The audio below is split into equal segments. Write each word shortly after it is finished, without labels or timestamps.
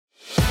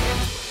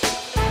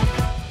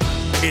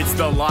It's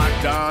the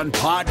Locked On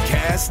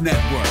Podcast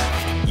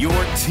Network, your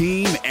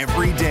team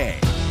every day.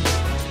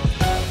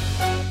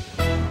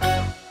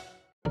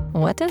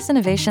 What does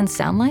innovation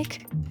sound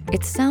like?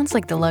 It sounds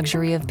like the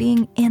luxury of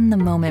being in the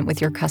moment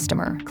with your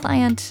customer,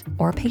 client,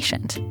 or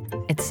patient.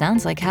 It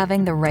sounds like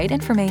having the right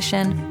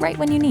information right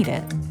when you need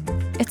it.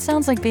 It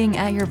sounds like being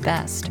at your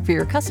best for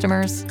your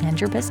customers and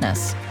your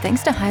business,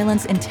 thanks to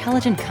Hyland's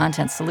intelligent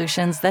content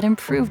solutions that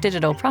improve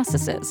digital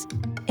processes.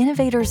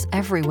 Innovators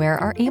everywhere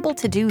are able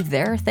to do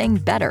their thing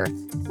better,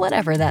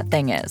 whatever that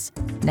thing is.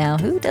 Now,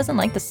 who doesn't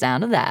like the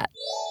sound of that?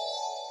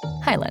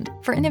 Hyland,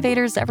 for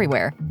innovators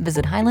everywhere.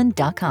 Visit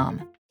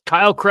hyland.com.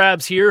 Kyle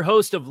Krabs here,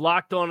 host of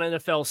Locked On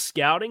NFL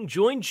Scouting.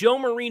 Join Joe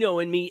Marino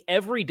and me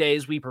every day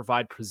as we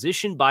provide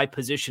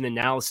position-by-position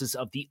analysis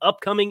of the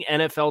upcoming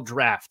NFL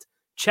Draft.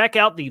 Check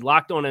out the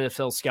Locked On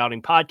NFL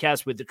Scouting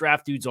podcast with the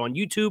Draft Dudes on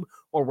YouTube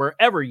or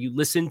wherever you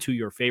listen to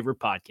your favorite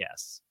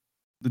podcasts.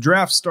 The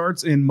draft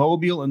starts in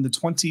Mobile, and the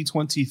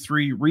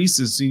 2023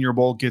 Reese's Senior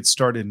Bowl gets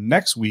started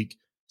next week.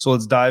 So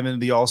let's dive into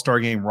the All-Star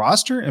Game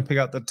roster and pick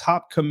out the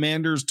top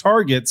Commanders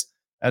targets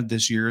at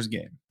this year's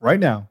game. Right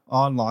now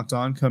on Locked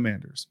On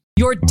Commanders.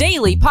 Your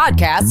daily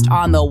podcast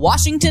on the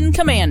Washington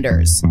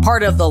Commanders.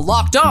 Part of the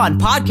Locked On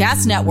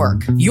Podcast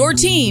Network. Your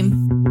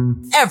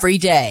team every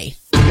day.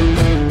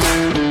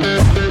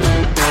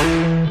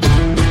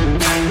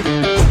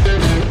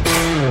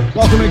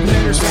 Welcome in,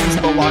 Commanders fans,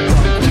 to the Locked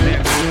On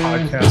Commanders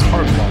podcast,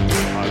 part of the Locked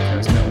On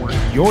Podcast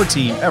Network. Your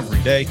team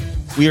every day.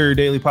 We are your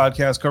daily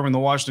podcast covering the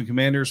Washington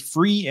Commanders,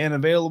 free and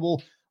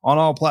available on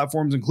all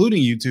platforms,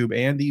 including YouTube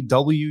and the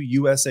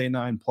WUSA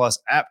 9 Plus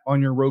app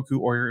on your Roku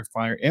or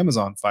your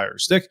Amazon Fire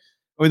Stick.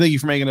 We thank you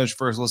for making us your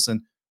first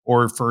listen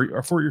or for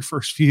your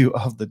first view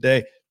of the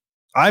day.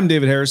 I'm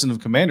David Harrison of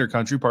Commander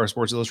Country, part of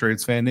Sports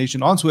Illustrated's Fan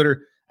Nation, on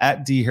Twitter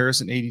at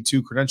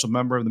DHarrison82, credentialed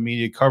member of the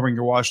media covering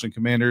your Washington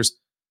Commanders.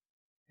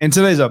 And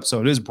today's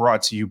episode is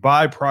brought to you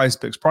by Prize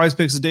Picks. Prize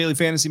Picks is daily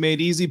fantasy made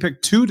easy.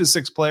 Pick 2 to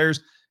 6 players,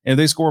 and if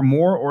they score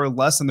more or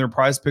less than their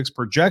Prize Picks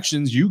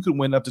projections, you can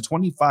win up to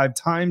 25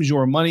 times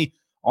your money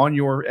on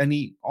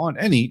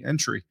any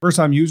entry.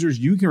 First-time users,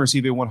 you can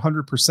receive a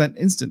 100%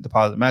 instant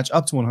deposit match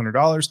up to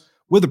 $100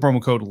 with the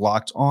promo code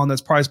Locked On.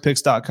 That's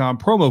PrizePicks.com,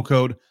 promo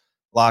code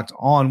Locked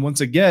On. Once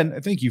again,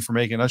 thank you for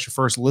making us your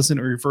first listen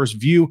or your first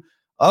view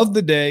of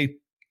the day.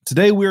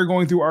 Today, we are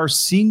going through our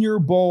Senior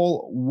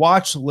Bowl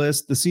watch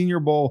list. The Senior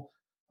Bowl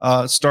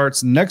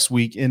starts next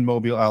week in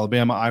Mobile,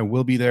 Alabama. I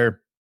will be there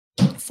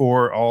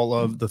for all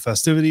of the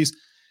festivities,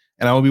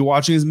 and I will be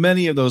watching as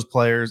many of those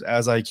players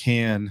as I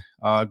can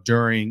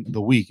during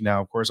the week.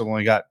 Now, of course, I've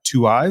only got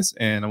 2 eyes,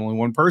 and I'm only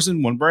one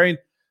person, one brain,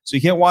 so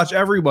you can't watch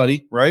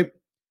everybody, right?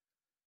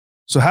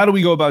 So how do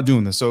we go about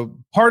doing this? So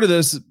part of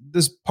this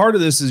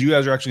is you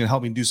guys are actually going to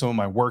help me do some of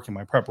my work and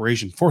my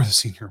preparation for the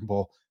Senior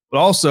Bowl, but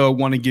also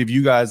want to give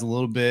you guys a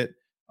little bit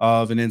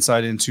of an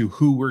insight into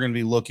who we're going to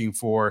be looking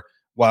for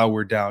while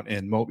we're down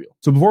in Mobile.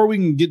 So before we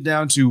can get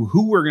down to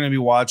who we're going to be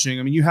watching,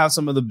 I mean, you have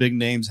some of the big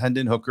names,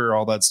 Hendon Hooker,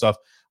 all that stuff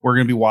we're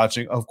going to be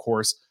watching, of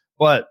course,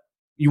 but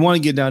you want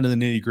to get down to the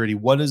nitty gritty.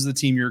 What does the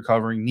team you're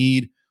covering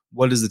need?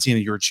 What does the team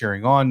that you're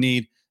cheering on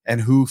need?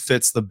 And who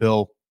fits the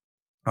bill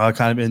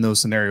kind of in those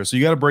scenarios? So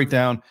you got to break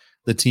down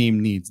the team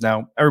needs.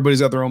 Now,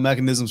 everybody's got their own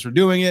mechanisms for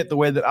doing it. The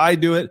way that I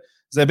do it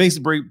is I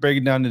basically break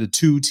it down into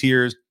 2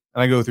 tiers,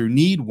 and I go through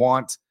need,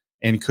 want,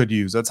 and could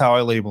use. That's how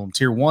I label them.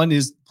 Tier 1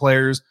 is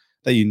players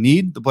that you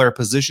need, the player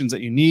positions that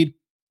you need.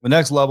 The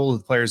next level is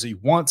the players that you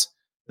want.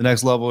 The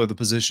next level are the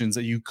positions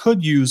that you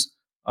could use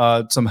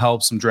some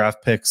help, some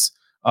draft picks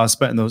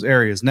spent in those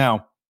areas.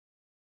 Now,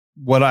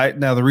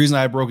 the reason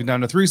I broke it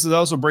down to 3 is I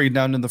also break it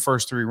down in the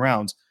first 3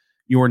 rounds.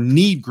 Your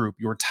need group,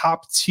 your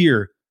top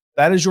tier,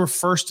 that is your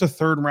first to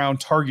third round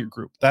target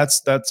group.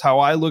 That's how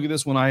I look at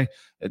this when I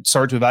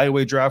start to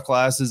evaluate draft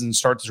classes and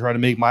start to try to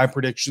make my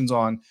predictions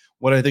on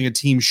what I think a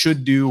team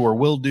should do or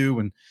will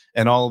do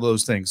and all of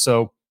those things.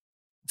 So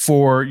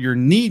for your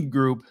need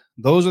group,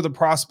 those are the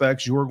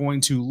prospects you're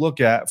going to look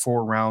at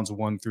for rounds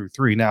 1 through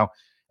 3. Now,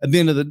 at the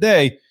end of the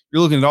day,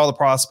 you're looking at all the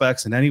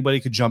prospects and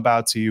anybody could jump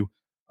out to you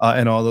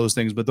and all those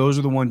things. But those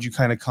are the ones you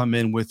kind of come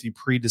in with the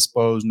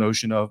predisposed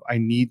notion of, I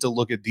need to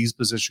look at these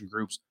position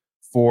groups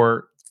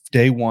for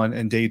day 1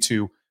 and day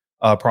 2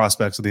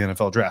 prospects of the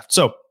NFL draft.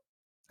 So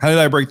how did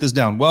I break this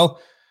down?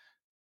 Well,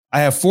 I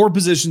have 4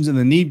 positions in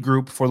the need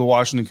group for the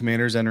Washington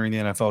Commanders entering the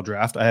NFL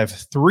draft. I have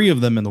 3 of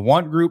them in the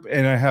want group,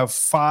 and I have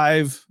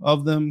 5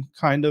 of them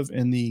kind of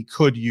in the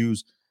could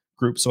use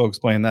group. So I'll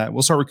explain that.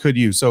 We'll start with could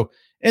use. So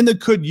in the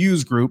could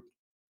use group,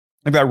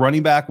 I've got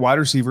running back, wide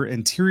receiver,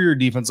 interior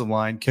defensive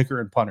line, kicker,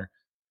 and punter.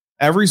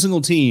 Every single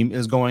team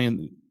is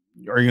going,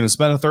 are you going to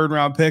spend a 3rd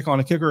round pick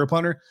on a kicker or a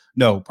punter?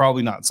 No,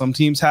 probably not. Some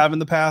teams have in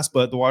the past,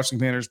 but the Washington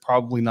Commanders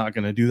probably not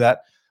going to do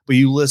that. But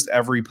you list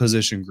every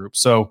position group.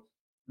 So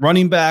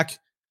running back,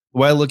 the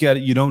way I look at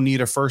it, you don't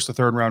need a 1st or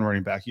 3rd round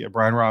running back. You have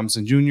Brian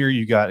Robinson Jr.,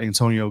 you got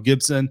Antonio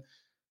Gibson,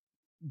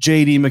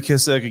 J.D.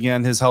 McKissick.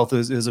 Again, his health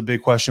is a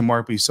big question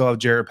mark, but you still have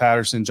Jarrett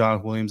Patterson,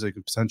 Jonathan Williams they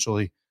could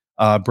potentially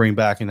bring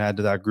back and add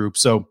to that group.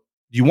 So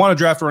do you want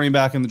to draft a running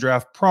back in the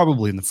draft?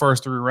 Probably in the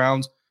first 3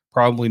 rounds,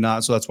 Probably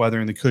not. So that's why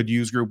they're in the could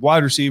use group.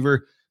 Wide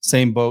receiver,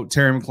 same boat.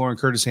 Terry McLaurin,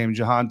 Curtis Hammond,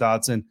 Jahan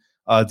Dotson,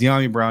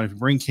 De'Ami Brown. If you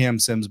bring Cam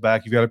Sims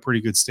back, you've got a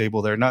pretty good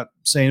stable there. Not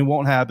saying it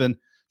won't happen,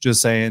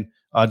 just saying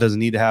it doesn't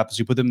need to happen. So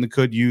you put them in the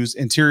could use.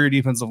 Interior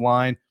defensive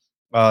line.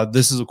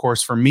 This is, of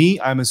course, for me,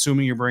 I'm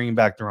assuming you're bringing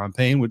back Deron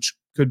Payne, which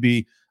could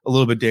be a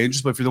little bit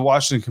dangerous. But if you're the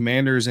Washington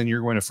Commanders and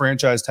you're going to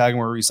franchise tag him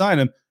or re-sign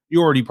him,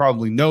 you already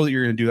probably know that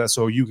you're going to do that.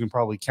 So you can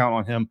probably count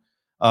on him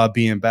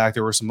being back.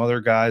 There were some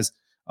other guys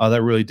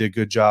that really did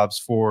good jobs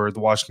for the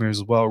Washington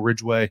Commanders as well.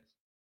 Ridgeway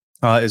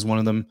is one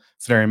of them.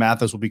 Fedarian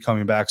Mathis will be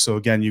coming back. So,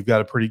 again, you've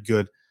got a pretty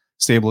good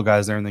stable of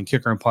guys there. And then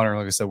kicker and punter,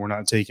 like I said, we're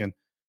not taking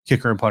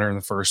kicker and punter in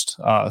the first,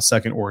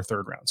 second, or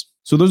third rounds.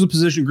 So those are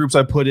position groups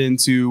I put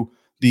into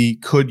the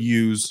could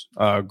use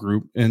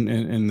group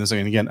in this.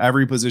 And again,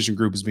 every position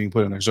group is being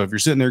put in there. So if you're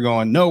sitting there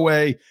going, no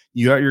way,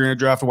 you're going to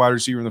draft a wide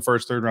receiver in the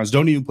first, third rounds,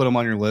 don't even put them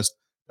on your list.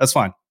 That's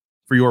fine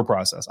for your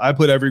process. I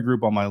put every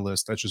group on my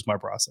list. That's just my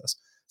process.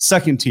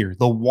 Second tier,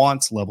 the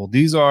wants level.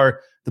 These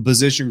are the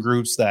position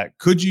groups that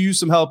could you use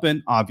some help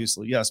in?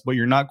 Obviously, yes, but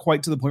you're not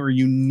quite to the point where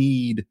you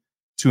need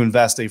to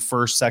invest a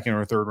first, second,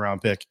 or third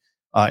round pick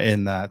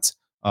in that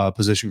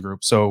position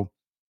group. So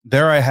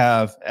there I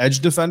have edge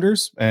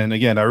defenders. And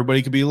again,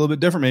 everybody could be a little bit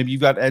different. Maybe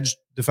you've got edge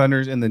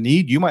defenders in the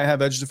need. You might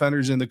have edge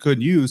defenders in the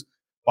could use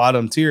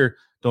bottom tier.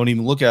 Don't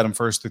even look at them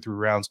first through 3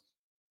 rounds.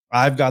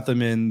 I've got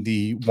them in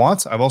the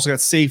wants. I've also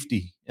got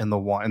safety in the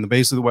want. And the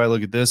base of the way I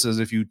look at this is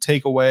if you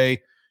take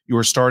away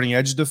your starting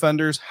edge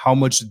defenders, how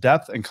much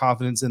depth and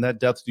confidence in that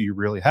depth do you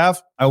really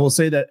have? I will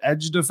say that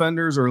edge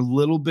defenders are a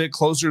little bit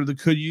closer to the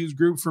could use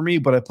group for me,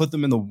 but I put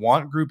them in the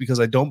want group because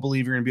I don't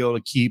believe you're going to be able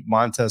to keep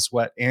Montez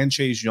Sweat and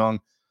Chase Young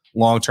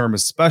long-term,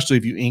 especially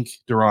if you ink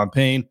Deron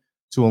Payne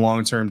to a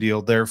long-term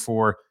deal.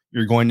 Therefore,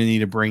 you're going to need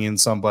to bring in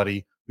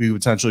somebody who you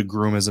potentially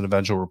groom as an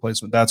eventual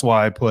replacement. That's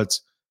why I put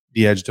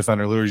the edge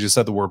defender. Literally just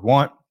said the word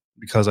want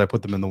because I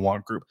put them in the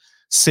want group.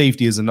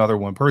 Safety is another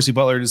one. Percy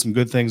Butler did some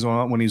good things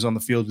when he's on the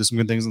field, did some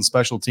good things in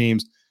special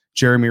teams.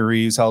 Jeremy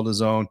Reese held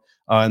his own,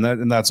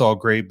 and that's all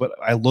great. But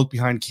I look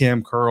behind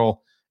Cam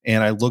Curl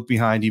and I look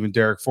behind even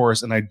Derek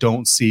Forrest, and I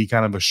don't see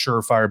kind of a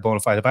surefire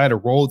bona fide. If I had to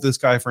roll with this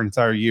guy for an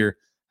entire year,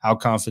 how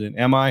confident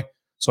am I?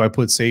 So I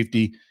put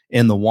safety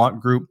in the want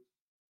group.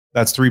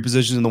 That's 3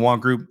 positions in the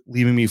want group,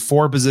 leaving me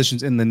 4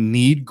 positions in the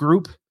need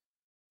group.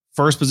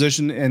 First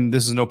position, and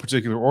this is no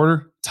particular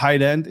order,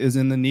 tight end is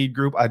in the need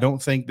group. I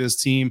don't think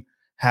this team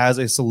has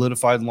a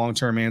solidified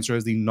long-term answer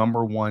as the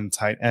number 1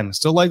 tight end. I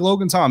still like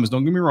Logan Thomas,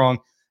 don't get me wrong.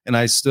 And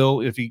I still,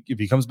 if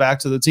he comes back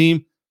to the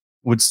team,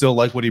 would still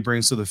like what he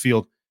brings to the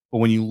field. But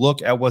when you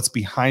look at what's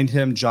behind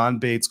him, John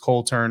Bates,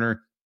 Cole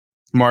Turner,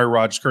 Mario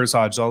Rodgers, Curtis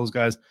Hodges, all those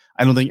guys,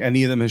 I don't think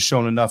any of them has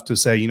shown enough to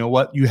say, you know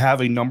what, you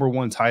have a number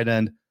 1 tight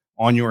end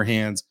on your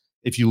hands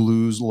if you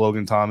lose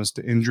Logan Thomas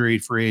to injury,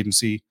 free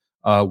agency,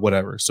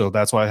 whatever. So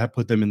that's why I have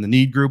put them in the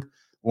need group.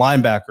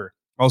 Linebacker,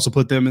 also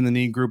put them in the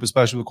need group,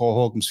 especially with Cole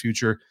Holcomb's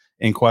future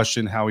in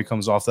question, how he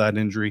comes off that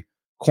injury.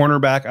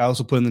 Cornerback, I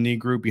also put in the need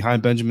group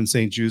behind Benjamin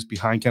St. Juste,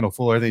 behind Kendall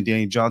Fuller. I think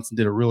Danny Johnson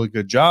did a really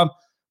good job.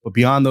 But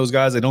beyond those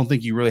guys, I don't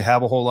think you really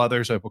have a whole lot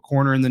there. So I put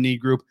corner in the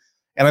need group.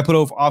 And I put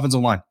offensive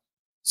line.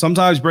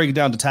 Sometimes break it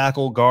down to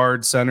tackle,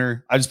 guard,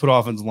 center. I just put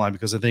offensive line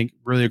because I think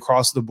really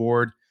across the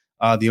board,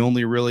 the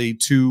only really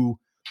 2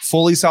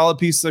 fully solid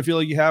pieces I feel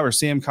like you have are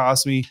Sam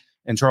Cosmi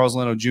and Charles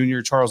Leno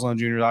Jr. Charles Leno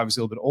Jr. is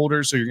obviously a little bit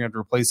older, so you're going to have to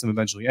replace him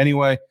eventually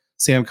anyway.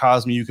 Sam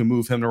Cosmi, you can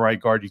move him to right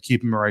guard. You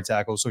keep him at right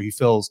tackle, so he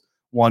fills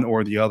one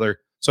or the other.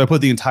 So I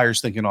put the entire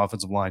stinking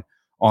offensive line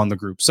on the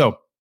group. So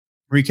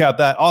recap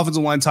that.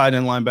 Offensive line, tight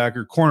end,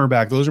 linebacker,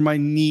 cornerback. Those are my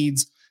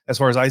needs as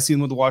far as I see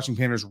them with the Washington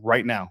Commanders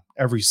right now.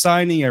 Every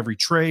signing, every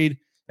trade,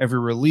 every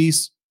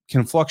release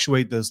can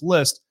fluctuate this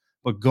list,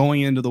 but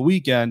going into the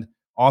weekend,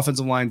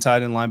 offensive line,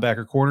 tight end,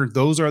 linebacker, corner,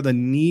 those are the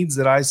needs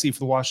that I see for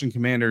the Washington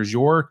Commanders.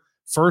 Your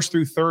first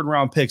through third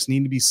round picks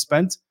need to be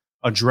spent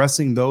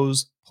addressing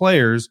those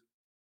players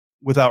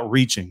without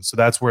reaching. So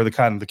that's where the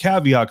kind of the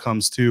caveat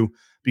comes to,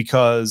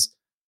 because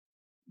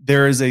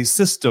there is a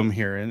system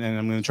here, and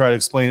I'm going to try to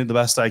explain it the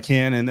best I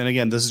can. And then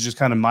again, this is just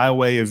kind of my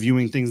way of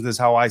viewing things. This is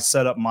how I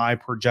set up my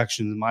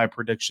projections, my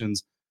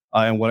predictions.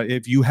 And what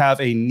if you have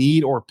a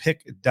need or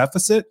pick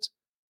deficit,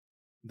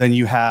 then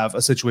you have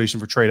a situation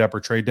for trade up or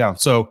trade down.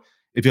 So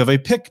if you have a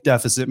pick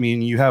deficit,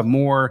 meaning you have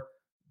more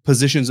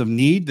positions of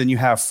need than you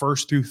have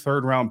first through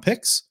third round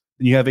picks,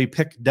 then you have a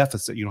pick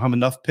deficit. You don't have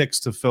enough picks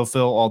to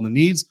fulfill all the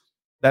needs.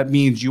 That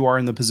means you are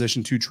in the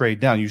position to trade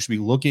down. You should be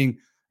looking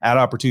at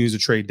opportunities to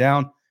trade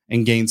down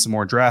and gain some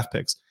more draft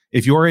picks.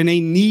 If you're in a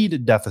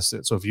need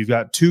deficit, so if you've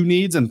got 2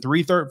 needs and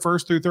 3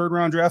 first through third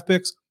round draft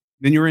picks,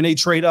 then you're in a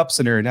trade up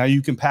scenario. Now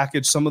you can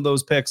package some of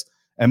those picks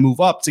and move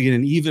up to get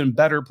an even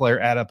better player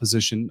at a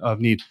position of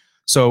need.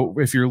 So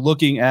if you're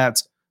looking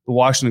at the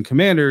Washington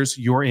Commanders,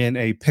 you're in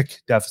a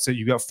pick deficit.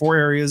 You've got 4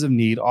 areas of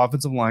need: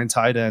 offensive line,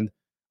 tight end,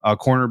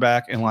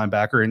 cornerback, and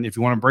linebacker. And if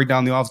you want to break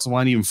down the offensive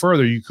line even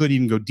further, you could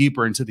even go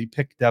deeper into the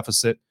pick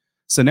deficit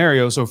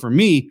scenario. So for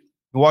me,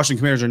 the Washington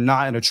Commanders are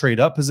not in a trade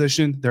up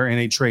position. They're in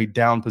a trade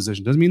down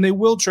position. Doesn't mean they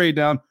will trade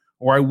down,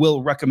 or I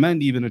will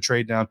recommend even a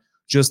trade down.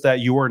 just that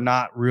you are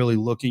not really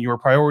looking. Your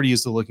priority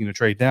is to looking to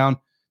trade down.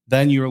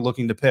 Then you're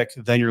looking to pick.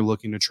 Then you're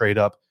looking to trade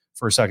up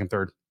for a second,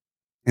 third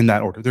in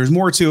that order. There's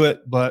more to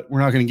it, but we're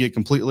not going to get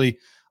completely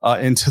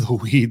into the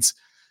weeds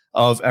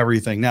of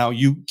everything. Now,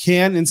 you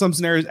can, in some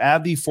scenarios,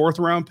 add the fourth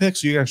round pick.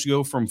 So you actually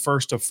go from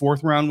first to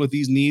fourth round with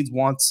these needs,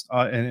 wants,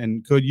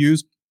 and could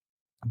use.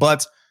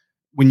 But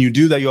when you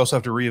do that, you also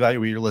have to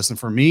reevaluate your list. And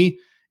for me,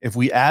 if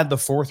we add the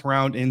fourth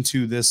round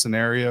into this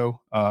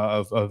scenario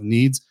of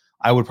needs,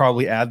 I would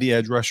probably add the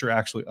edge rusher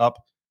actually up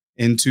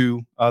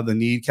into the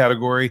need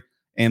category,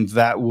 and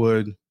that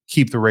would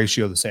keep the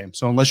ratio the same.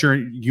 So unless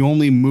you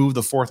only move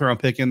the fourth round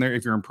pick in there,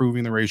 if you're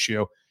improving the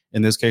ratio,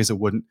 in this case, it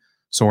wouldn't.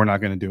 So we're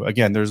not going to do it.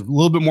 Again, there's a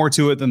little bit more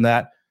to it than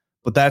that,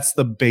 but that's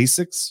the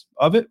basics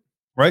of it,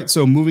 right?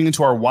 So moving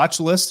into our watch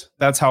list,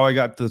 that's how I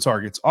got to the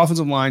targets.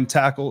 Offensive line,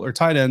 tackle, or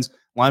tight ends,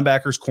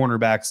 linebackers,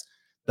 cornerbacks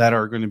that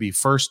are going to be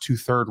first to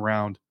third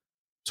round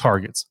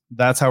targets.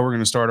 That's how we're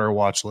going to start our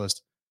watch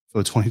list for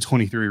the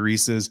 2023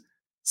 Reese's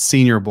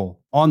Senior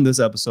Bowl on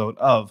this episode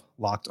of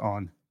Locked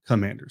On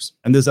Commanders.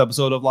 And this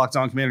episode of Locked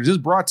On Commanders is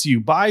brought to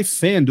you by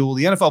FanDuel.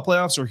 The NFL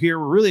playoffs are here.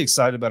 We're really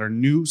excited about our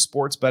new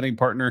sports betting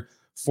partner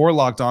for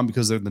Locked On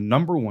because they're the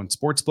number one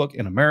sports book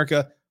in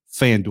America,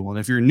 FanDuel. And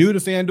if you're new to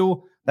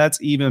FanDuel,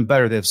 that's even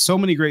better. They have so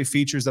many great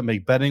features that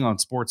make betting on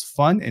sports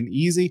fun and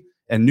easy.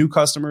 And new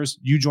customers,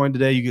 you join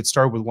today, you get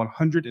started with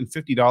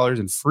 $150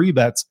 in free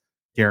bets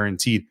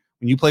guaranteed.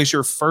 When you place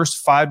your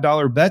first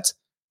 $5 bet,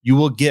 you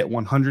will get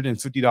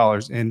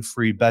 $150 in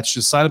free bets.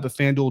 Just sign up at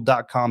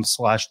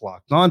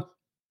FanDuel.com/lockedon.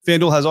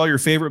 FanDuel has all your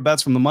favorite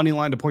bets from the money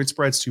line to point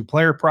spreads to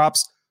player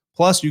props.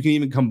 Plus, you can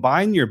even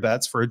combine your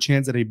bets for a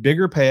chance at a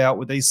bigger payout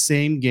with a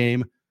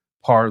same-game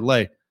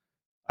parlay.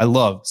 I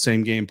love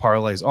same-game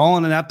parlays. All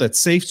on an app that's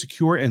safe,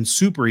 secure, and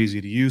super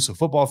easy to use. So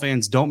football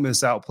fans, don't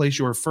miss out. Place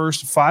your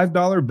first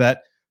 $5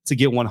 bet to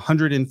get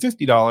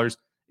 $150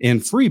 in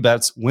free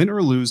bets, win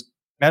or lose,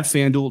 at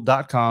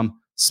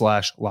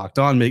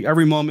FanDuel.com/lockedon. Make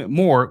every moment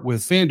more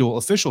with FanDuel,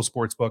 official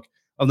sportsbook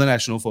of the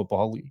National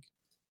Football League.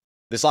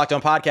 This Locked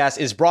On podcast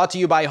is brought to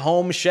you by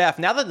Home Chef.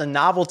 Now that the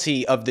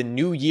novelty of the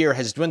new year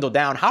has dwindled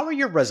down, how are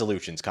your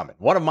resolutions coming?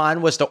 One of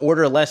mine was to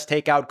order less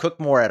takeout, cook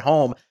more at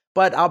home,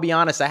 but I'll be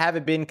honest, I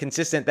haven't been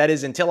consistent. That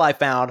is until I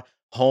found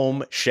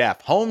Home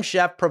Chef. Home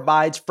Chef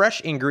provides fresh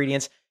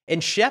ingredients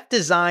and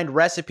chef-designed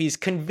recipes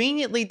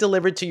conveniently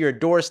delivered to your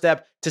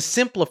doorstep to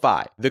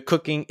simplify the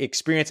cooking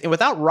experience and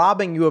without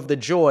robbing you of the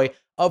joy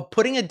of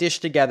putting a dish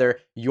together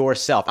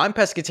yourself. I'm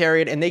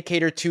pescatarian and they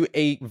cater to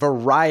a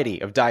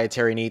variety of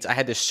dietary needs. I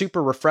had this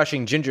super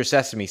refreshing ginger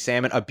sesame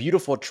salmon, a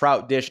beautiful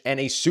trout dish, and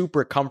a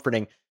super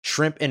comforting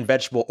shrimp and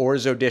vegetable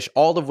orzo dish,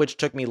 all of which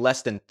took me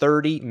less than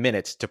 30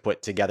 minutes to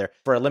put together.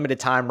 For a limited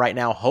time right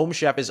now, Home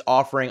Chef is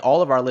offering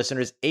all of our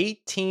listeners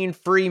 18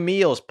 free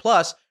meals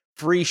plus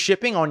free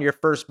shipping on your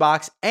first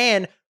box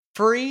and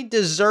free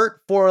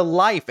dessert for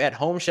life at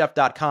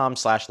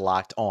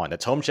homechef.com/lockedon.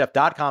 That's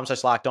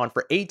homechef.com/lockedon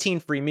for 18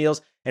 free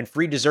meals and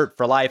free dessert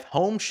for life.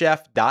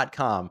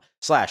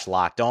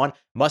 Homechef.com/lockedon.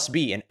 Must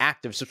be an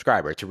active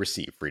subscriber to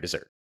receive free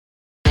dessert.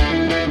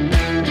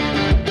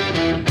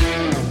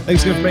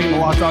 Thanks again for making the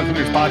Locked On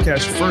Commanders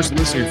podcast your first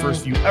listen, your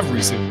first view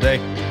every single day.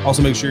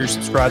 Also, make sure you're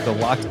subscribed to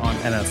Locked On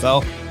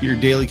NFL, your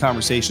daily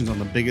conversations on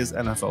the biggest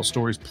NFL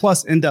stories,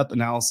 plus in-depth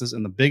analysis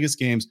in the biggest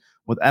games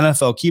with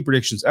NFL key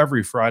predictions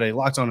every Friday.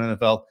 Locked On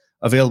NFL,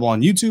 available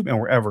on YouTube and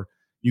wherever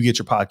you get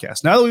your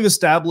podcast. Now that we've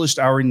established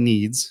our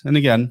needs, and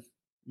again,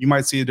 you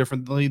might see it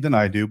differently than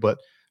I do, but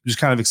I'm just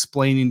kind of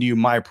explaining to you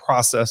my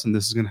process, and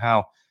this is going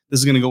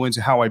to go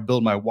into how I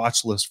build my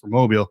watch list for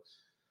Mobile.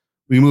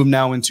 We move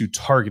now into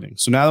targeting.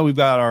 So now that we've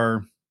got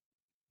our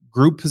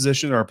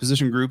position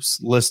groups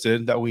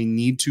listed that we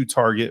need to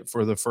target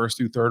for the first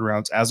through third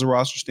rounds as the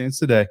roster stands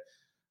today,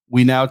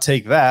 we now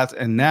take that,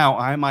 and now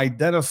I'm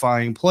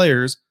identifying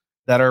players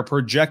that are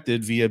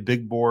projected via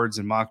big boards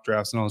and mock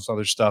drafts and all this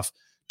other stuff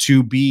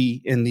to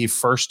be in the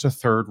first to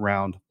third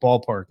round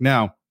ballpark.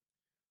 Now,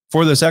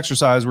 for this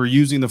exercise, we're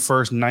using the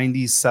first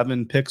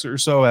 97 picks or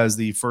so as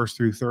the first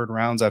through third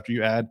rounds after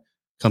you add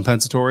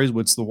compensatories,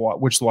 which the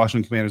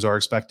Washington Commanders are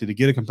expected to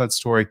get a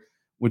compensatory,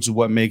 which is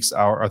what makes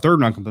our third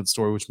round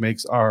compensatory, which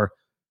makes our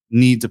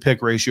need to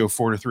pick ratio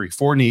 4-3.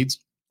 4 needs: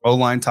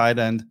 O-line, tight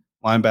end,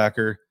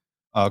 linebacker,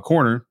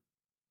 corner.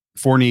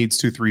 4 needs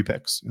to 3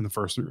 picks in the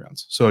first 3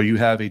 rounds. So you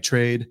have a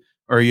trade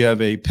or you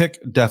have a pick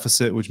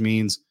deficit, which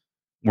means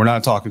we're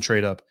not talking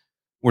trade up.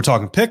 We're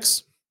talking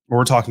picks, or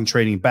we're talking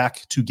trading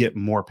back to get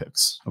more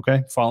picks.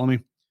 Okay, follow me.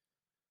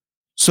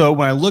 So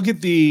when I look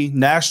at the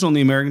national and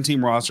the American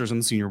team rosters in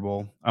the Senior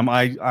Bowl,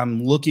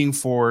 I'm looking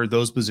for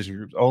those position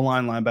groups: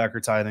 O-line,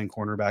 linebacker, tight end,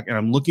 cornerback, and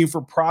I'm looking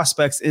for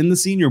prospects in the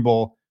Senior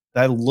Bowl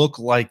that look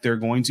like they're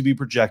going to be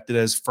projected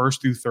as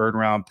first through third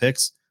round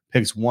picks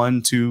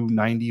 1, 2,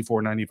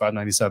 94, 95,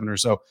 97 or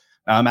so.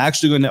 Now, I'm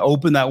actually going to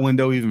open that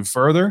window even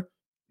further,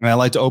 and I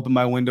like to open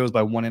my windows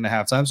by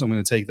 1.5 times. So I'm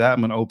going to take that.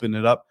 I'm going to open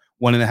it up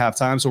 1.5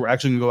 times. So we're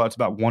actually going to go out to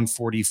about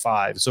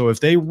 145. So if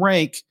they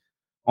rank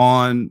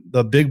on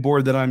the big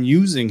board that I'm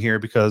using here,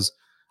 because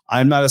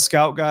I'm not a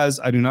scout,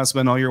 guys. I do not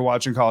spend all year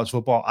watching college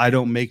football. I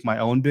don't make my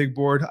own big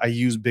board. I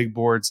use big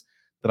boards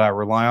that I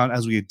rely on.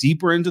 As we get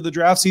deeper into the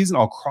draft season,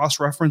 I'll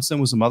cross-reference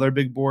them with some other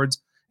big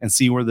boards and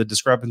see where the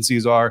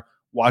discrepancies are,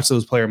 watch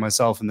those players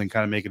myself, and then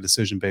kind of make a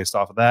decision based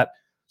off of that.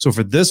 So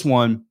for this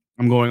one,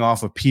 I'm going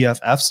off of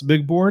PFF's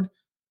big board.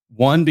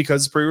 One,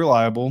 because it's pretty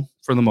reliable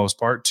for the most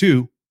part.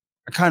 Two,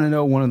 I kind of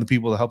know one of the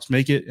people that helps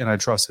make it, and I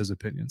trust his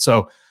opinion.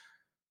 So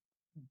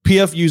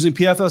using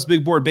PFF's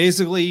big board,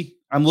 basically,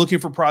 I'm looking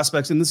for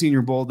prospects in the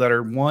Senior Bowl that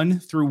are 1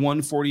 through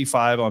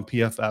 145 on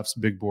PFF's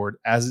big board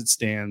as it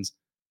stands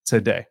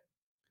today.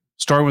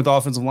 Starting with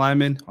offensive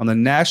linemen on the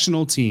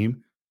national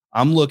team,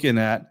 I'm looking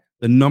at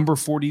the number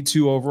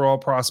 42 overall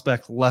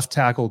prospect left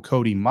tackle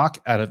Cody Mock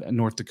out of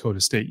North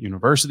Dakota State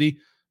University.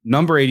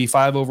 Number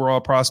 85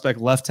 overall prospect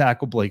left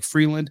tackle Blake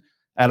Freeland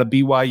out of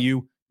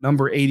BYU.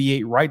 Number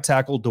 88 right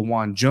tackle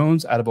DeJuan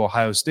Jones out of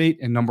Ohio State.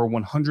 And number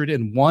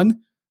 101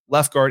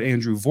 left guard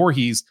Andrew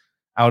Voorhees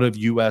out of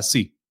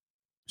USC.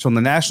 So on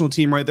the national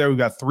team right there, we've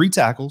got 3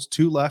 tackles,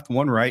 2 left,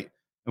 1 right,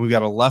 and we've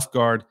got a left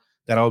guard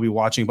that I'll be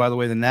watching. By the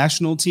way, the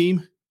national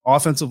team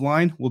offensive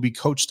line will be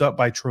coached up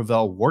by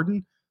Travell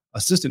Wharton,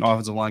 assistant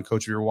offensive line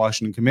coach of your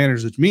Washington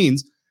Commanders, which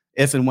means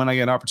if and when I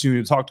get an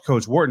opportunity to talk to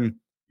Coach Wharton,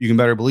 you can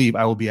better believe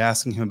I will be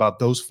asking him about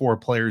those 4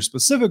 players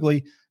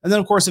specifically. And then,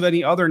 of course, if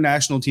any other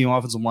national team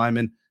offensive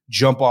linemen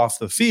jump off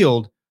the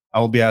field, I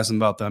will be asking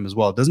about them as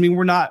well. It doesn't mean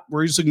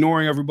we're just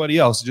ignoring everybody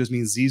else. It just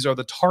means these are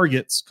the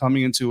targets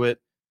coming into it.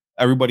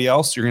 Everybody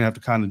else, you're going to have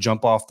to kind of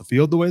jump off the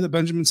field the way that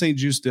Benjamin St.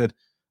 Juste did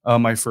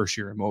my first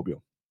year in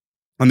Mobile.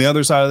 On the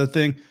other side of the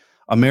thing,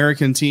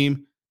 American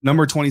team,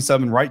 number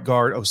 27, right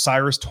guard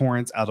Osiris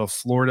Torrance out of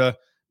Florida.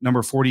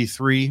 Number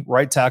 43,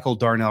 right tackle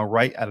Darnell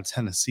Wright out of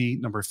Tennessee.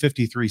 Number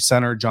 53,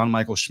 center John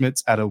Michael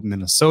Schmitz out of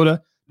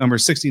Minnesota. Number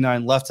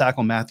 69, left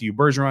tackle Matthew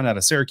Bergeron out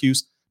of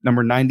Syracuse.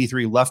 Number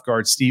 93, left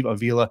guard Steve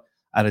Avila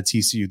out of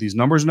TCU. These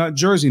numbers are not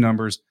jersey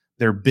numbers.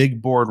 They're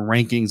big board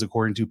rankings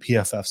according to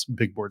PFF's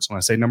big board. So when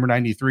I say number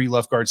 93,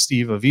 left guard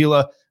Steve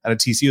Avila out of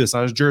TCU, that's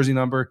not his jersey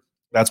number.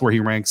 That's where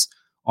he ranks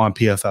on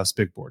PFF's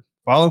big board.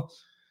 Follow?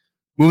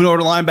 Moving over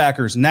to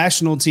linebackers,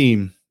 national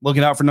team.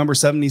 Looking out for number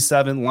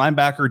 77,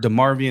 linebacker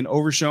DeMarvion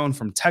Overshone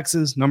from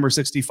Texas. Number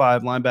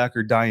 65,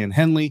 linebacker Diane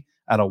Henley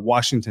out of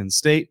Washington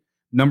State.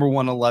 Number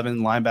 111,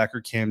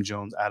 linebacker Cam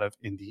Jones out of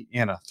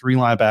Indiana. 3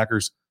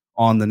 linebackers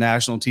on the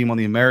national team. On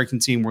the American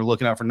team, we're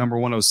looking out for number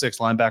 106,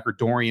 linebacker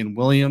Dorian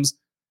Williams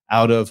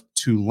out of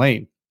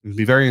Tulane. It'll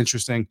be very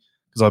interesting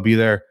because I'll be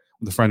there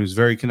with a friend who's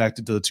very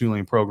connected to the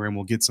Tulane program.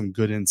 We'll get some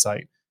good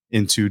insight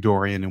into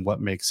Dorian and what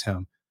makes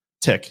him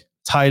tick.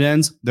 Tight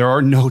ends, there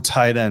are no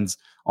tight ends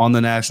on the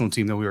national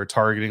team that we are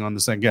targeting on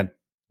this. Again,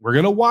 we're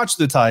going to watch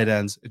the tight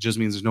ends. It just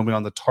means there's nobody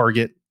on the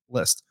target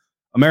list.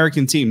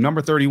 American team,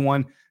 number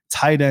 31,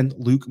 tight end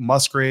Luke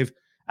Musgrave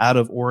out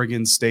of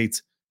Oregon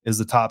State is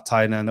the top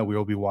tight end that we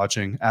will be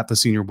watching at the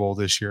Senior Bowl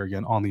this year,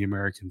 again, on the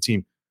American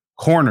team.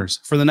 Corners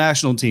for the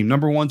national team,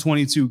 number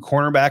 122,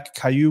 cornerback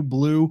Caillou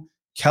Blue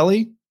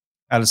Kelly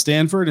out of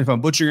Stanford. If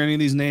I'm butchering any of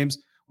these names,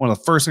 one of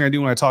the first things I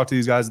do when I talk to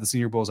these guys at the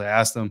Senior Bowl is I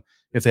ask them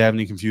if they have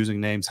any confusing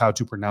names, how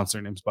to pronounce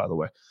their names, by the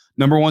way.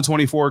 Number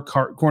 124,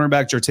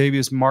 cornerback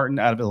Jartavius Martin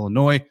out of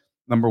Illinois.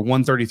 Number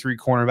 133,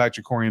 cornerback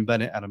Jacorian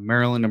Bennett out of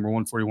Maryland. Number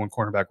 141,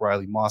 cornerback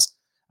Riley Moss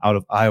out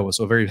of Iowa.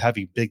 So a very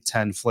heavy Big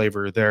Ten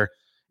flavor there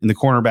in the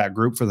cornerback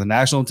group for the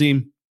national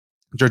team.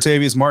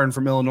 Jartavius Martin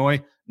from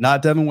Illinois,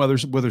 not Devin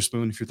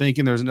Witherspoon. If you're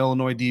thinking there's an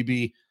Illinois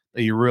DB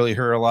that you really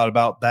hear a lot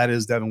about, that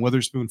is Devin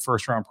Witherspoon,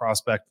 first-round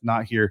prospect,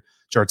 not here.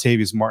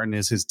 Jartavius Martin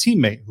is his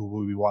teammate who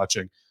we'll be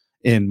watching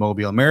in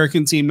Mobile.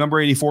 American team, number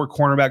 84,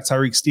 cornerback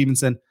Tyreek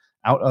Stevenson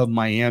out of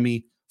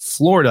Miami,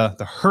 Florida,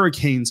 the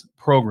Hurricanes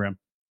program.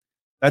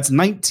 That's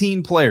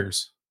 19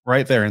 players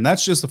right there, and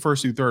that's just the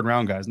first through third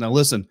round, guys. Now,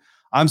 listen,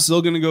 I'm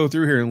still going to go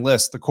through here and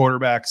list the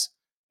quarterbacks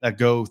that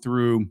go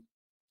through.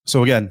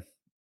 So, again,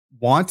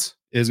 want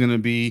is going to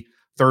be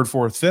third,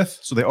 fourth, fifth,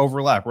 so they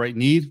overlap, right?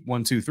 Need,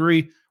 1, 2,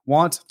 3,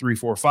 want, 3,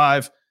 4,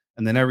 5,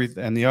 and then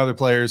and the other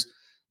players,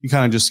 you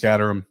kind of just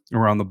scatter them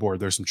around the board.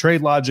 There's some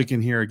trade logic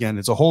in here. Again,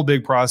 it's a whole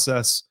big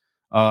process.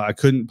 I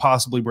couldn't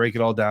possibly break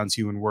it all down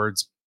to you in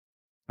words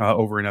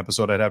over an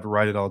episode. I'd have to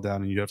write it all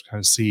down, and you'd have to kind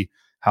of see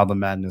how the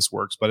madness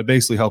works. But it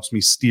basically helps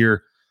me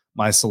steer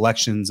my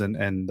selections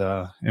and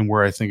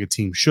where I think a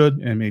team should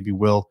and maybe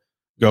will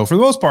go. For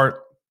the most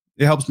part,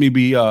 it helps me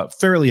be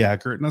fairly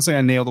accurate. I'm not saying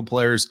I nail the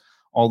players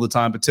all the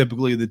time, but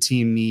typically the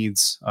team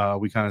needs,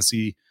 we kind of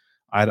see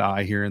eye to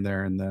eye here and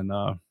there, and then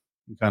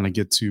we kind of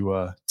get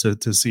to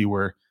see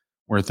where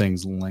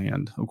things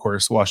land. Of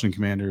course, Washington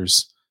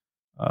Commanders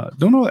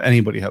don't know that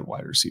anybody had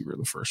wide receiver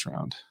the first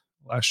round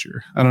last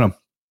year. I don't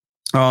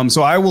know.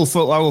 So I will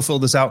fill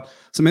this out.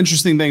 Some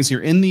interesting things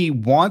here in the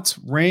want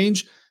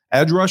range.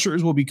 Edge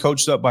rushers will be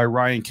coached up by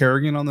Ryan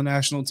Kerrigan on the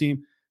national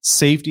team.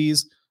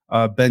 Safeties,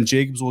 Ben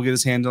Jacobs will get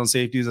his hands on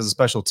safeties as a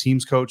special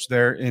teams coach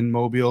there in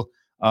Mobile.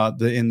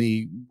 In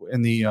the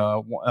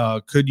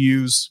could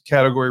use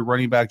category,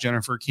 running back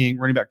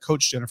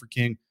coach Jennifer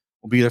King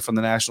will be there from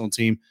the national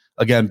team.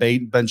 Again,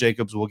 Ben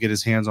Jacobs will get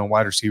his hands on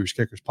wide receivers,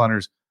 kickers,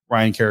 punters,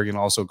 Ryan Kerrigan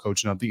also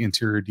coaching up the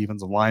interior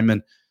defensive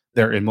linemen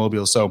there in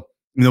Mobile. So,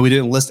 we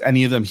didn't list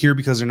any of them here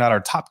because they're not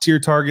our top tier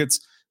targets,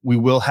 we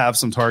will have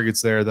some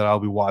targets there that I'll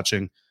be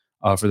watching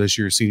for this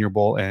year's Senior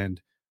Bowl,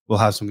 and we'll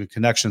have some good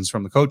connections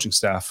from the coaching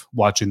staff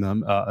watching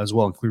them as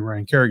well, including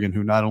Ryan Kerrigan,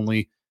 who not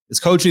only is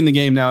coaching the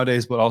game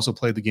nowadays, but also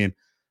played the game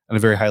at a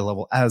very high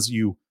level, as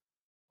you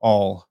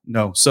all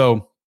know.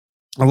 So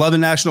 11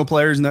 national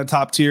players in that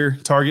top tier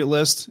target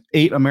list,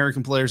 8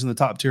 American players in the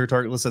top tier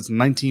target list. That's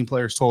 19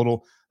 players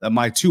total that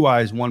my 2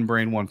 eyes, 1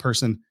 brain, 1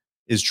 person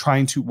is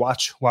trying to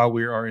watch while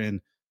we are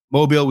in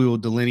Mobile. We will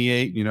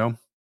delineate,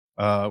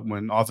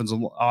 when offensive,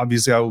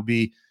 obviously I will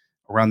be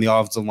around the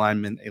offensive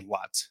linemen a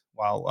lot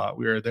while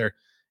we are there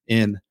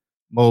in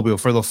Mobile.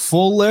 For the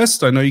full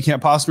list, I know you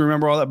can't possibly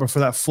remember all that, but for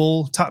that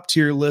full top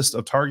tier list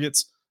of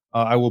targets,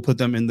 I will put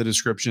them in the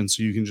description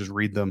so you can just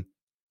read them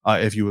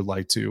if you would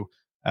like to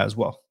as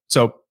well.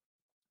 So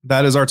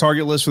that is our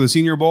target list for the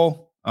Senior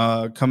Bowl.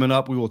 Coming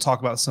up, we will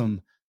talk about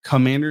some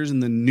commanders in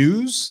the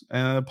news,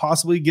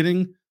 possibly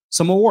getting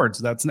some awards.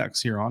 That's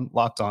next here on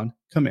Locked On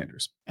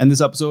Commanders. And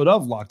this episode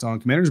of Locked On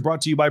Commanders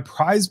brought to you by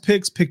Prize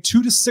Picks. Pick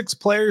 2 to 6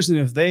 players, and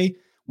if they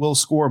will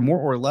score more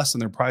or less than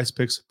their Prize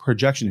Picks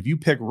projection, if you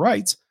pick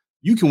right,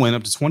 you can win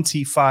up to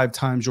 25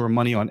 times your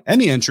money on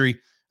any entry.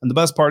 And the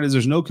best part is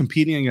there's no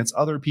competing against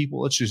other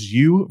people. It's just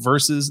you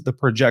versus the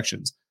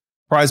projections.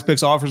 Prize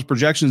Picks offers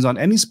projections on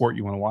any sport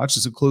you want to watch.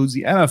 This includes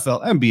the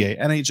NFL,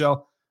 NBA,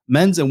 NHL,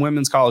 men's and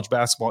women's college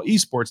basketball,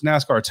 esports,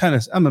 NASCAR,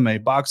 tennis,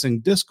 MMA, boxing,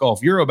 disc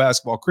golf, Euro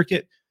basketball,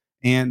 cricket,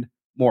 and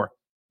more.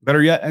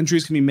 Better yet,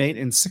 entries can be made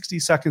in 60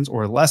 seconds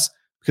or less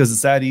because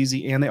it's that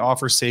easy, and they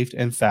offer safe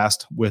and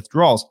fast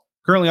withdrawals.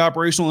 Currently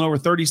operational in over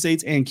 30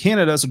 states and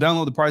Canada, so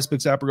download the Prize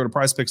Picks app or go to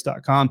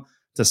prizepicks.com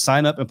to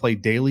sign up and play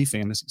daily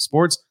fantasy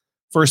sports.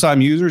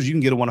 First-time users, you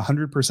can get a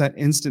 100%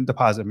 instant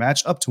deposit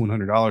match up to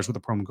 $100 with the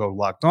promo code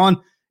Locked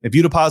On. If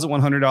you deposit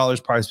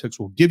 $100, Prize Picks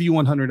will give you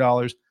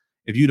 $100.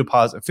 If you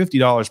deposit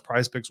 $50,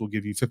 Prize Picks will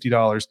give you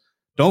 $50.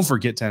 Don't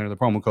forget to enter the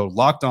promo code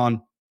Locked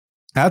On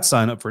at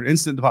sign up for an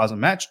instant deposit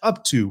match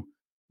up to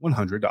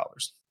 $100.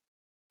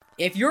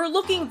 If you're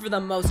looking for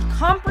the most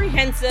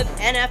comprehensive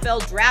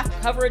NFL draft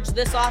coverage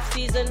this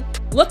offseason,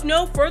 look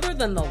no further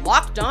than the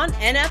Locked On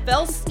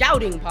NFL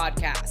Scouting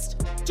Podcast.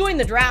 Join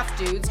the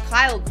draft dudes,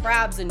 Kyle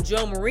Krabs and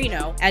Joe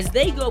Marino, as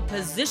they go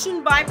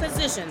position by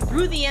position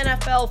through the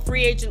NFL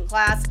free agent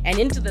class and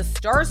into the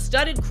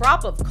star-studded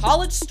crop of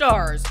college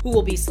stars who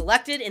will be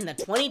selected in the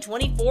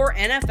 2024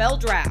 NFL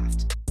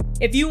Draft.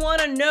 If you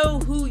want to know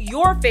who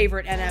your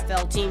favorite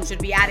NFL team should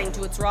be adding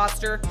to its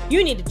roster,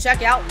 you need to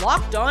check out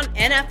Locked On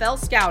NFL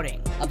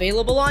Scouting,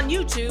 available on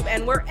YouTube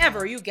and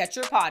wherever you get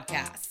your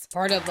podcasts.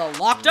 Part of the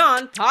Locked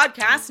On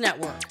Podcast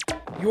Network,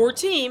 your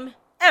team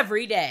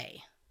every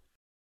day.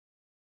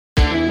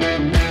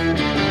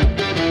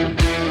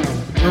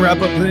 We'll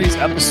wrap up today's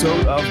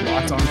episode of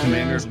Locked On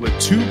Commanders with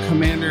 2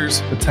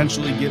 Commanders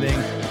potentially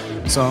getting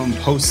some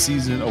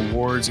postseason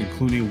awards,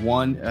 including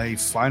one, a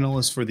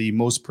finalist for the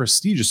most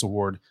prestigious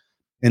award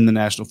in the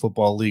National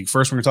Football League.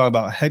 First, we're going to talk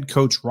about head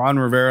coach Ron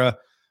Rivera,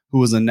 who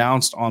was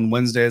announced on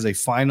Wednesday as a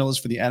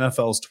finalist for the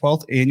NFL's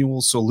 12th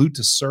annual Salute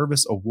to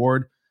Service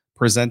Award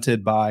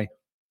presented by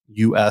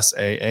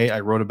USAA. I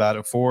wrote about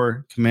it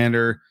for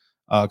Commander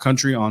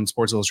Country on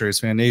Sports Illustrated's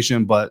Fan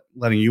Nation, but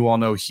letting you all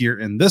know here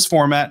in this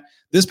format,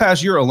 this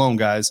past year alone,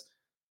 guys,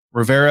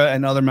 Rivera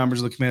and other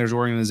members of the Commanders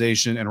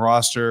organization and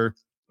roster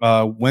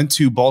went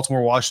to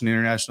Baltimore Washington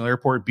International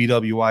Airport,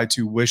 BWI,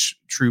 to wish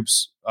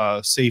troops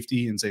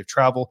safety and safe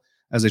travel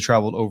as they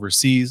traveled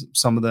overseas,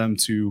 some of them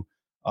to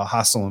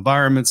hostile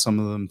environments, some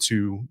of them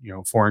to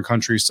foreign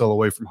countries still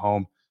away from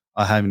home,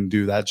 having to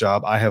do that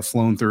job. I have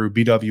flown through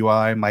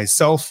BWI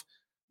myself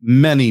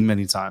many,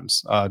 many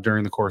times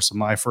during the course of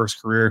my first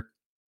career.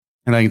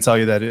 And I can tell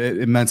you that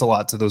it meant a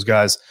lot to those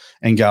guys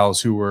and gals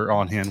who were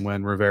on hand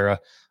when Rivera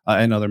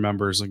and other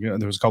members, there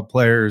was a couple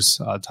players,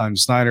 Tom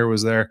Snyder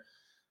was there.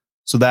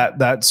 So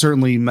that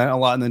certainly meant a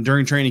lot. And then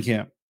during training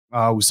camp,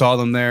 we saw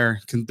them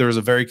there. There was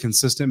a very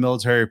consistent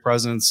military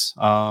presence.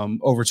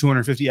 Over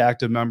 250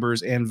 active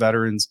members and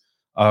veterans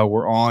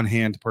were on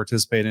hand to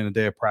participate in a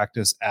day of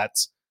practice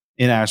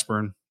in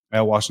Ashburn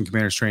at Washington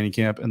Commanders training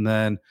camp. And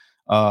then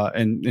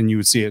and you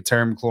would see it: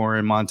 Terry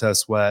McLaurin, Montez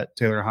Sweat,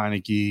 Taylor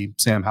Heineke,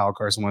 Sam Howell,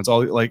 Carson Wentz.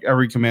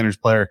 Every Commanders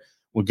player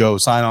would go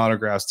sign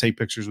autographs, take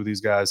pictures with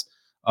these guys,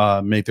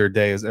 make their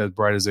day as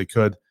bright as they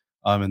could.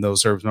 And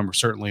those service members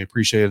certainly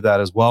appreciated that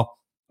as well.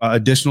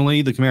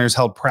 Additionally, the Commanders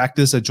held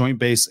practice at Joint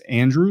Base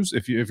Andrews,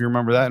 if you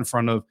remember that, in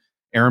front of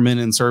airmen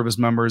and service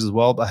members as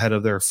well, ahead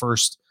of their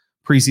first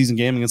preseason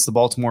game against the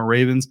Baltimore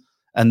Ravens.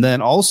 And then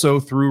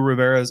also through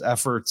Rivera's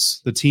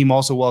efforts, the team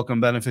also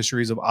welcomed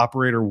beneficiaries of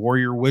Operator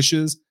Warrior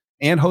Wishes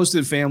and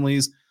hosted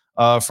families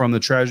from the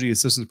Tragedy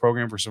Assistance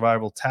Program for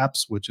Survival,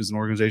 TAPS, which is an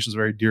organization that's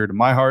very dear to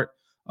my heart,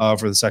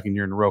 for the second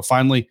year in a row.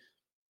 Finally,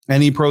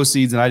 any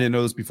proceeds, and I didn't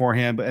know this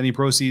beforehand, but any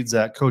proceeds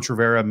that Coach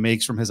Rivera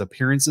makes from his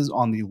appearances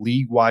on the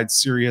league-wide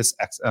Sirius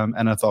XM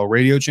NFL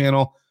radio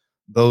channel,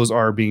 those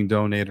are being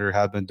donated or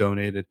have been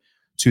donated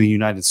to the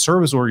United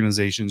Service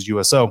Organizations,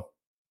 USO,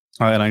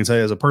 And I can tell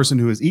you, as a person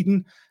who has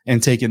eaten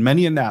and taken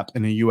many a nap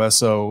in a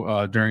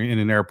USO in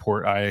an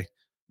airport, I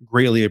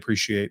greatly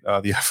appreciate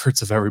the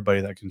efforts of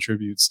everybody that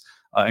contributes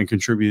and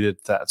contributed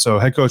to that. So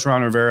head coach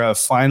Ron Rivera, a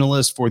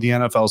finalist for the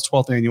NFL's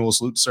 12th annual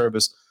Salute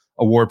Service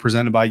Award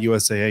presented by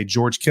USAA.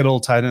 George Kittle,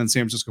 tight end of the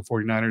San Francisco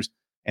 49ers,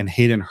 and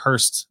Hayden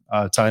Hurst,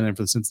 tight end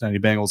for the Cincinnati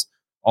Bengals,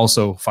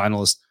 also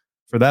finalists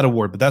for that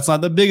award. But that's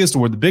not the biggest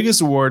award. The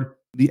biggest award,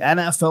 the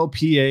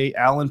NFLPA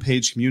Alan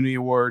Page Community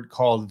Award,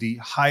 called the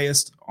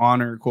highest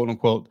honor, quote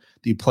unquote,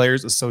 the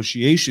Players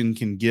Association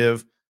can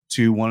give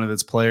to one of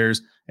its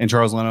players. And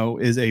Charles Leno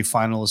is a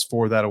finalist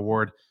for that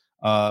award.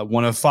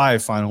 One of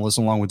 5 finalists,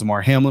 along with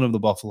Damar Hamlin of the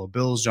Buffalo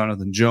Bills,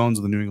 Jonathan Jones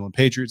of the New England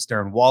Patriots,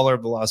 Darren Waller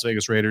of the Las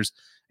Vegas Raiders,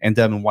 and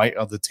Devin White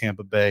of the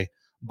Tampa Bay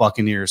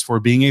Buccaneers.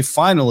 For being a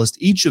finalist,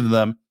 each of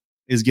them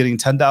is getting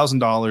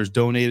 $10,000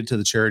 donated to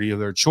the charity of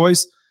their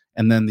choice.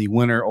 And then the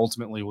winner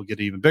ultimately will get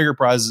even bigger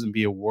prizes and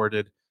be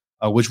awarded,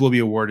 which will be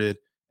awarded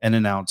and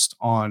announced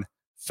on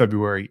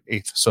February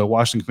 8th. So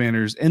Washington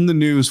Commanders in the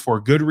news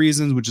for good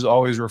reasons, which is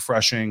always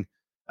refreshing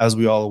as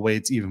we all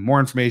await even more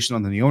information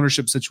on the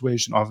ownership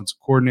situation, offensive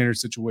coordinator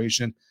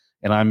situation.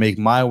 And I make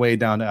my way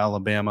down to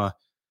Alabama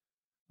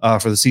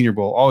for the Senior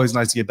Bowl. Always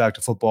nice to get back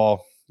to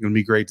football. It's going to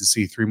be great to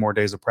see 3 more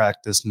days of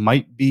practice.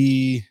 Might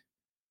be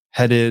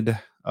headed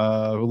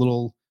a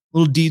little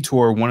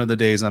detour one of the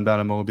days I'm down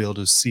in Mobile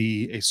to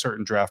see a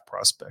certain draft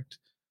prospect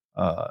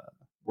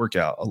work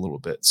out a little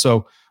bit.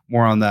 So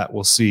more on that.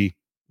 We'll see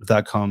if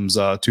that comes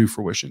to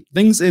fruition.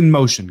 Things in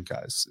motion,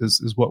 guys,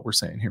 is what we're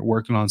saying here.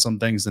 Working on some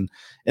things. And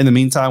in the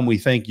meantime, we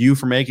thank you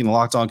for making the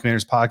Locked On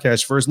Commanders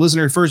podcast first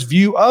listener, first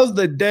view of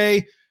the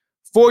day.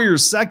 For your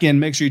second,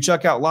 make sure you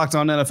check out Locked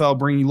On NFL,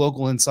 bringing you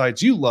local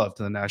insights you love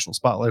to the national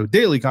spotlight with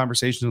daily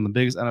conversations on the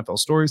biggest NFL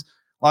stories.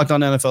 Locked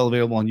On NFL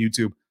available on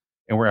YouTube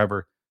and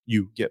wherever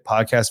you get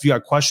podcasts. If you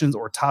got questions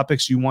or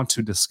topics you want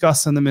to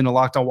discuss, send them into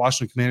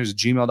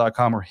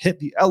lockedonwashingtoncommanders@gmail.com or hit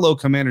the LO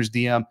Commanders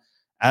DM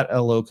at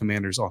LO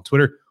Commanders on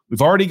Twitter.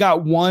 We've already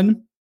got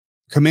one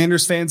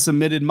Commanders fan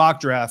submitted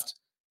mock draft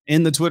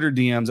in the Twitter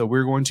DMs that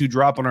we're going to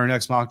drop on our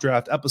next mock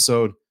draft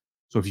episode.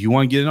 So if you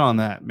want to get in on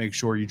that, make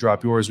sure you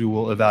drop yours. We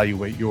will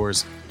evaluate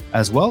yours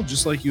as well,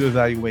 just like you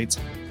evaluate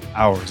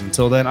ours.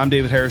 Until then, I'm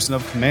David Harrison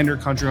of Commander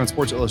Country on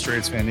Sports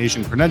Illustrated's Fan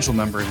Nation, credential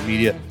member in the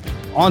media,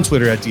 on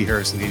Twitter at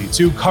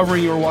DHarrison82,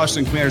 covering your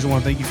Washington Commanders. I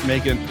want to thank you for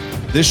making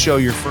this show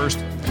your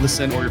first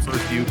listen or your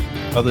first view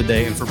of the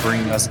day and for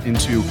bringing us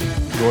into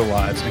your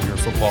lives and your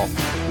football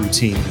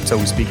routine. Until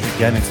we speak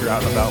again, if you're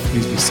out and about,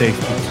 please be safe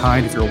and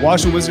kind. If you're a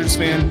Washington Wizards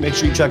fan, make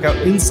sure you check out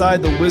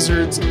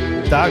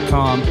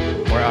InsideTheWizards.com,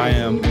 where I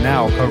am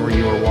now covering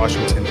your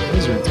Washington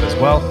Wizards as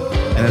well.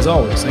 And as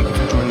always, thank you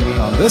for joining me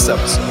on this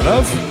episode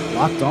of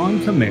Locked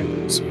On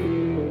Commanders.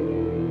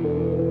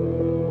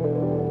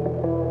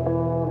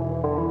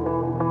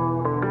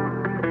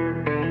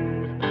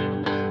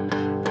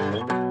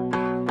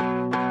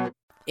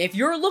 If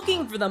you're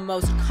looking for the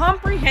most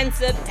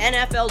comprehensive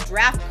NFL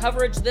draft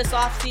coverage this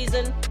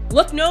offseason,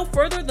 look no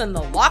further than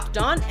the Locked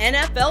On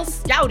NFL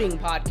Scouting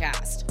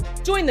Podcast.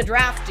 Join the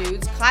draft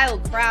dudes, Kyle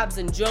Krabs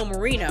and Joe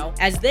Marino,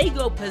 as they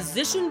go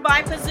position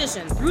by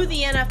position through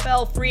the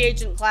NFL free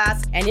agent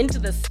class and into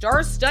the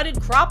star-studded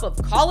crop of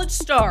college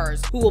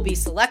stars who will be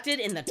selected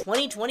in the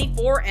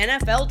 2024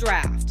 NFL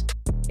Draft.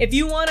 If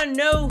you want to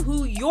know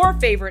who your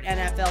favorite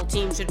NFL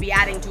team should be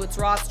adding to its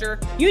roster,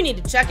 you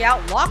need to check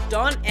out Locked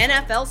On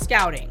NFL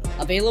Scouting,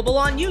 available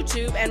on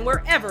YouTube and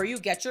wherever you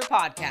get your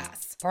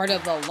podcasts. Part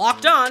of the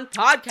Locked On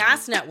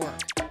Podcast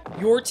Network,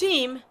 your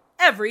team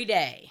every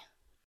day.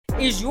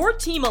 Is your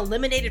team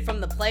eliminated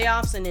from the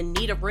playoffs and in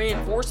need of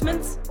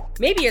reinforcements?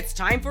 Maybe it's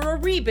time for a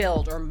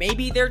rebuild, or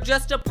maybe they're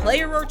just a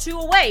player or two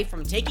away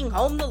from taking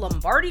home the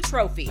Lombardi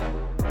Trophy.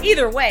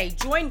 Either way,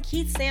 join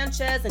Keith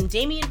Sanchez and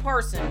Damian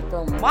Parson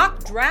for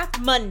Mock Draft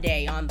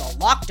Monday on the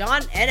Locked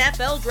On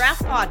NFL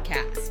Draft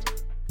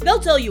Podcast. They'll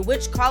tell you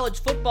which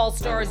college football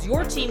stars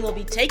your team will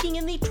be taking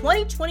in the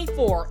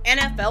 2024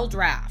 NFL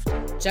Draft.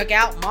 Check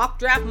out Mock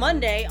Draft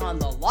Monday on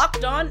the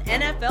Locked On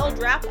NFL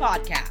Draft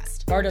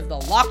Podcast, part of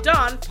the Locked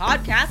On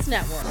Podcast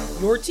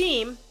Network, your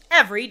team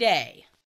every day.